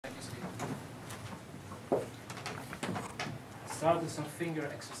start with some finger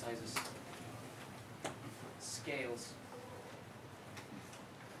exercises. Scales.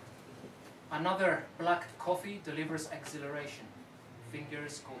 Another black coffee delivers exhilaration.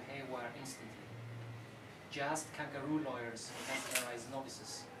 Fingers go haywire instantly. Jazzed kangaroo lawyers mesmerize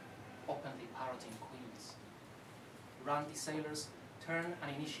novices, openly parroting queens. Randy sailors turn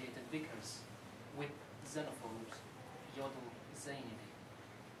uninitiated vicars, whip xenophobes, yodel zanily.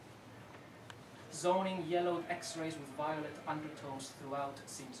 Zoning yellowed x-rays with violet undertones throughout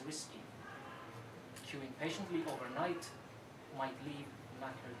seems risky. Queuing patiently overnight might leave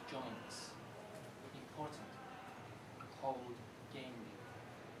knackered joints. Important. Hold gamely.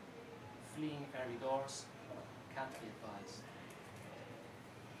 Fleeing early doors can't be advised.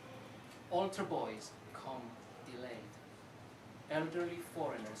 Altar boys come delayed. Elderly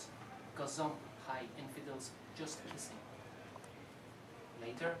foreigners gazump high infidels just kissing.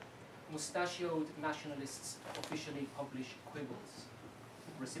 Later, mustachioed nationalists officially publish quibbles.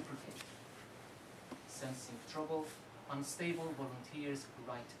 Reciprocate. Sensing trouble, unstable volunteers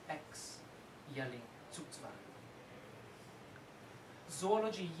write X, yelling Zugzwang.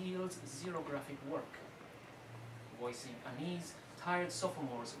 Zoology yields zero graphic work. Voicing unease, tired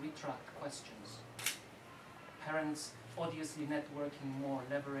sophomores retract questions. Parents odiously networking more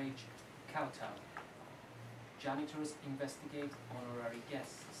leverage, kowtow. Janitors investigate honorary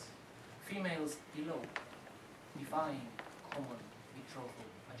guests. Females elope, defying common betrothal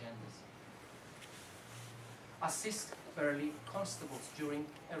agendas. Assist burly constables during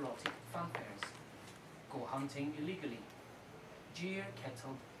erotic fanfares. Go hunting illegally. Jeer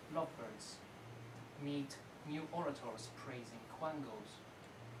kettled lovebirds. Meet new orators praising quangos.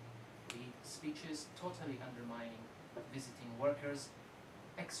 Read speeches totally undermining visiting workers,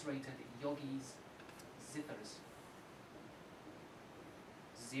 X-rated yogis, zithers.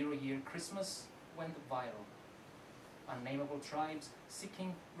 0-year Christmas went viral. Unnameable tribes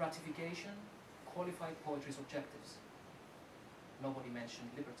seeking ratification qualified poetry's objectives. Nobody mentioned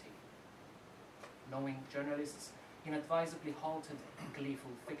liberty. Knowing journalists inadvisably halted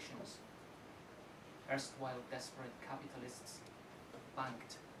gleeful fictions. Erstwhile desperate capitalists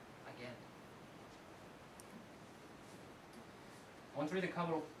banked again. I want to read a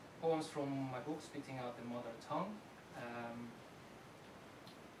couple of poems from my book, Spitting Out the Mother Tongue.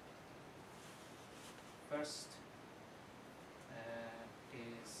 First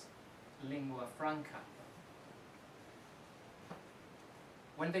is Lingua Franca.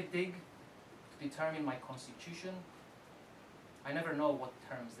 When they dig to determine my constitution, I never know what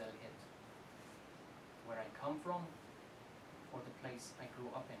terms they'll hit. Where I come from, or the place I grew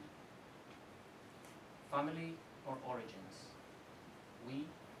up in. Family or origins. We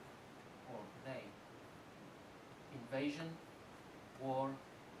or they. Invasion, war,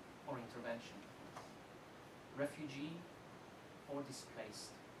 or intervention. Refugee or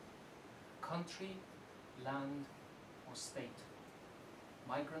displaced. Country, land, or state.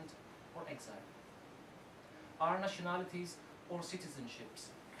 Migrant or exile. Are nationalities or citizenships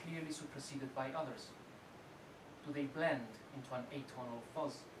clearly superseded by others? Do they blend into an atonal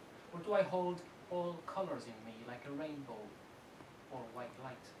fuzz? Or do I hold all colors in me like a rainbow or white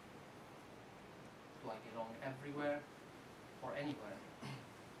light? Do I belong everywhere or anywhere?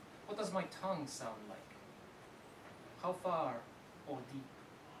 What does my tongue sound like? How far or deep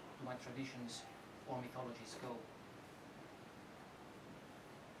do my traditions or mythologies go?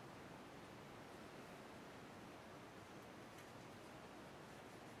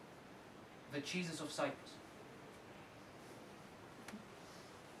 The cheeses of Cyprus.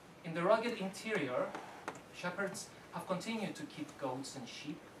 In the rugged interior, shepherds have continued to keep goats and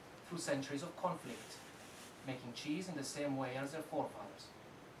sheep through centuries of conflict, making cheese in the same way as their forefathers.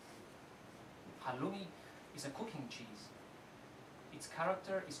 Halloumi is a cooking cheese. Its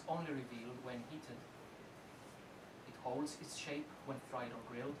character is only revealed when heated. It holds its shape when fried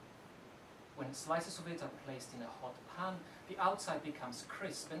or grilled. When slices of it are placed in a hot pan, the outside becomes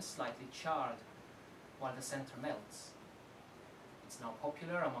crisp and slightly charred, while the center melts. It's now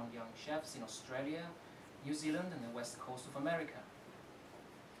popular among young chefs in Australia, New Zealand, and the west coast of America.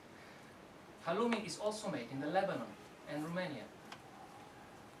 Halloumi is also made in the Lebanon and Romania.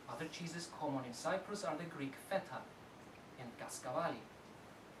 Other cheeses common in Cyprus are the Greek feta and cascavalli,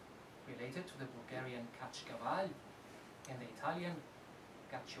 related to the Bulgarian kachkaval and the Italian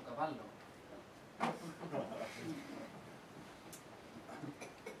caciocavallo.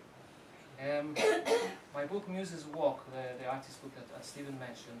 My book Muses Walk, the artist book that Stephen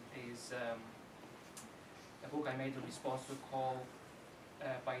mentioned, is a book I made in response to a call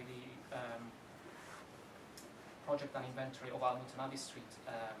by the Project and Inventory of Alnutton Abbey Street,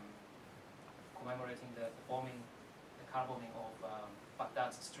 commemorating the bombing, the car bombing of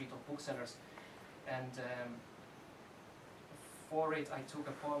Baghdad's street of booksellers. And for it, I took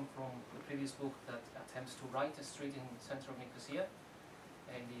a poem from the previous book that attempts to write a street in the center of Nicosia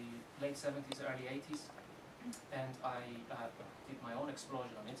in the late 70s, early 80s. And I did my own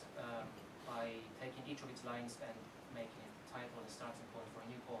explosion on it by taking each of its lines and making it the title and starting point for a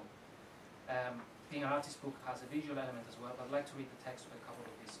new poem. Being an artist book has a visual element as well, but I'd like to read the text of a couple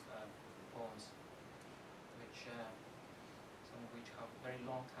of these poems, which some of which have very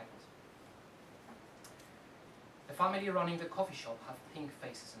long titles. The family running the coffee shop have pink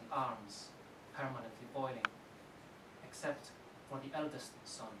faces and arms, permanently boiling, except for the eldest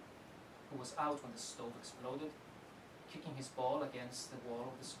son, who was out when the stove exploded, kicking his ball against the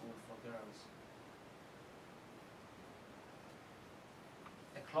wall of the school for girls.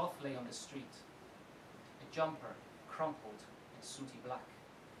 A cloth lay on the street, a jumper crumpled and sooty black.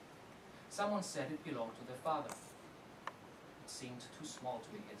 Someone said it belonged to the father. It seemed too small to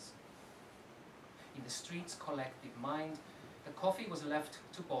be his. In the street's collective mind, the coffee was left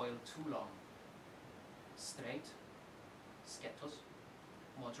to boil too long. Straight, sketos,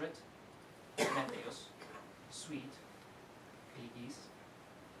 moderate, neteos, sweet, ligis,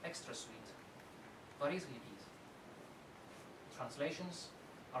 extra sweet, varis ligis. Translations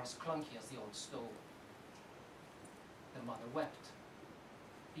are as clunky as the old stove. The mother wept,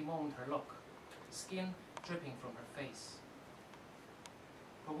 bemoaned her look, skin dripping from her face.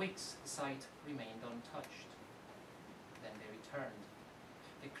 For weeks the site remained untouched. Then they returned.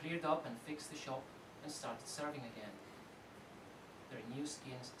 They cleared up and fixed the shop and started serving again. Their new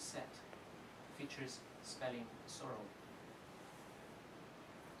skins set, features spelling sorrow.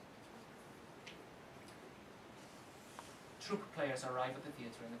 Troupe players arrive at the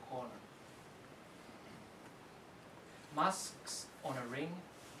theatre in the corner. Masks on a ring,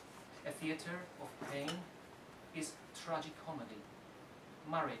 a theatre of pain, is tragic comedy.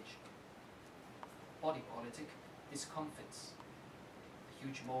 Marriage, body politic, discomfits, a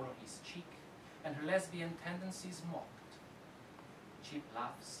huge mole on his cheek, and her lesbian tendencies mocked. Cheap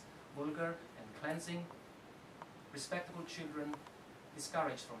laughs, vulgar and cleansing, respectable children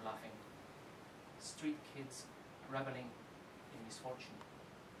discouraged from laughing, street kids reveling in misfortune.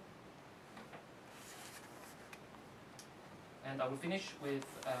 And I will finish with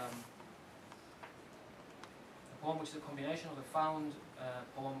a poem which is a combination of a found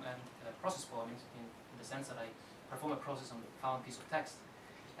poem and a process poem in the sense that I perform a process on the found piece of text.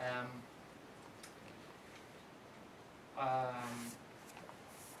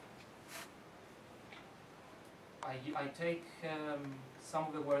 I take some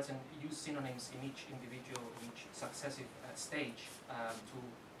of the words and use synonyms in each individual, in each successive stage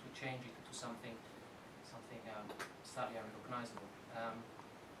to change it to something slightly unrecognizable.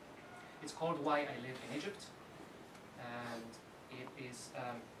 It's called Why I Live in Egypt, and it is, I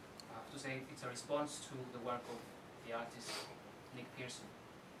have to say, it's a response to the work of the artist Nick Pearson.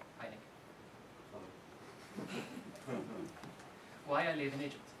 Hi, Nick. Why I live in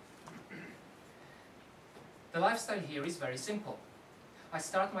Egypt. The lifestyle here is very simple. I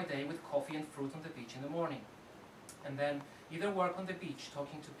start my day with coffee and fruit on the beach in the morning, and then either work on the beach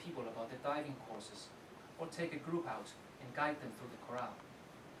talking to people about the diving courses, or take a group out and guide them through the corral.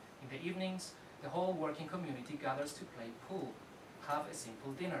 In the evenings, the whole working community gathers to play pool, have a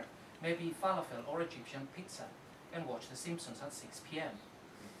simple dinner, maybe falafel or Egyptian pizza, and watch The Simpsons at 6 p.m.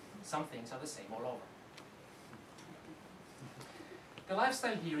 Some things are the same all over. The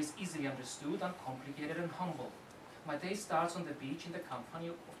lifestyle here is easily understood, uncomplicated and humble. My day starts on the beach in the company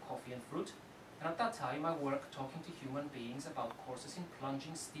of coffee and fruit, and at that time I work talking to human beings about courses in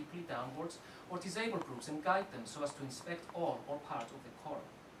plunging steeply downwards or disabled groups and guide them so as to inspect all or part of the coral.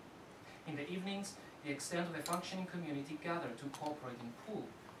 In the evenings, the extent of the functioning community gather to cooperate in pool,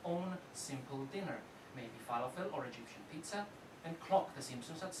 own simple dinner, maybe falafel or Egyptian pizza, and clock The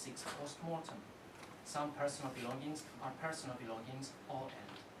Simpsons at 6 post-mortem. Some personal belongings are personal belongings, all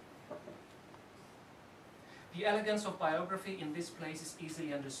end. The elegance of biography in this place is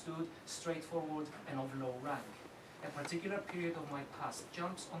easily understood, straightforward, and of low rank. A particular period of my past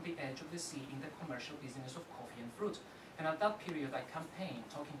jumps on the edge of the sea in the commercial business of coffee and fruit, and at that period I campaign,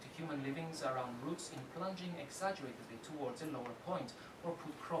 talking to human livings around roots in plunging exaggeratedly towards a lower point, or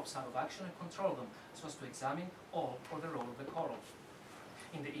put crops out of action and control them, so as to examine all or the role of the coral.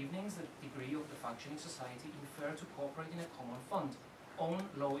 In the evenings, the degree of the functioning society infer to cooperate in a common fund, own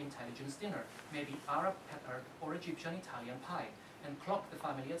low-intelligence dinner, maybe Arab pepper or Egyptian Italian pie, and clock the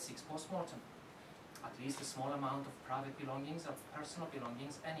family at 6 post-mortem. At least a small amount of private belongings are personal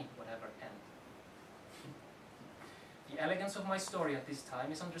belongings, any whatever end. The elegance of my story at this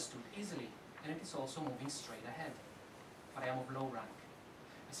time is understood easily, and it is also moving straight ahead. but I am of low rank.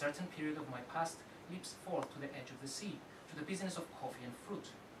 A certain period of my past leaps forth to the edge of the sea, to the business of coffee and fruit.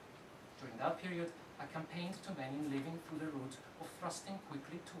 During that period, I campaigned to men in living through the route of thrusting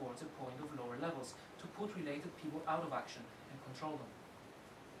quickly towards a point of lower levels to put related people out of action and control them.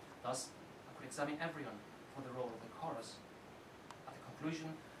 Thus, I could examine everyone for the role of the chorus. At the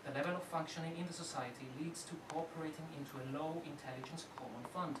conclusion, the level of functioning in the society leads to cooperating into a low intelligence common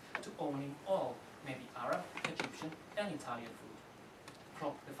fund, to owning all, maybe Arab, Egyptian, and Italian food.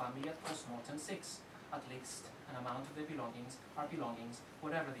 Prop the family at post-mortem 6, at least an amount of their belongings are belongings,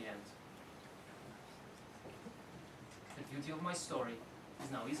 whatever the end. The beauty of my story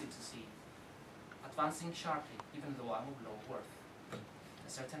is now easy to see, advancing sharply even though I'm of low worth. A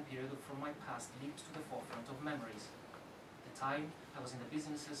certain period from my past leaps to the forefront of memories. The time I was in the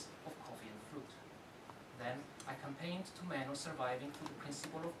businesses of coffee and fruit. Then I campaigned to men of surviving through the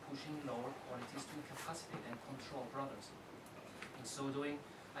principle of pushing lower qualities to incapacitate and control brothers. In so doing,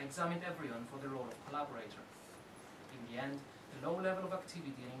 I examined everyone for the role of collaborator. In the end, the low level of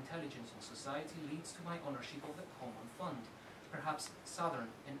activity and intelligence in society leads to my ownership of the common fund, perhaps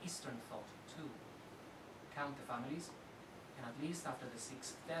southern and eastern thought too. Count the families, and at least after the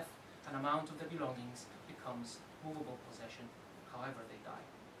 6th death, an amount of the belongings becomes movable possession, however they die.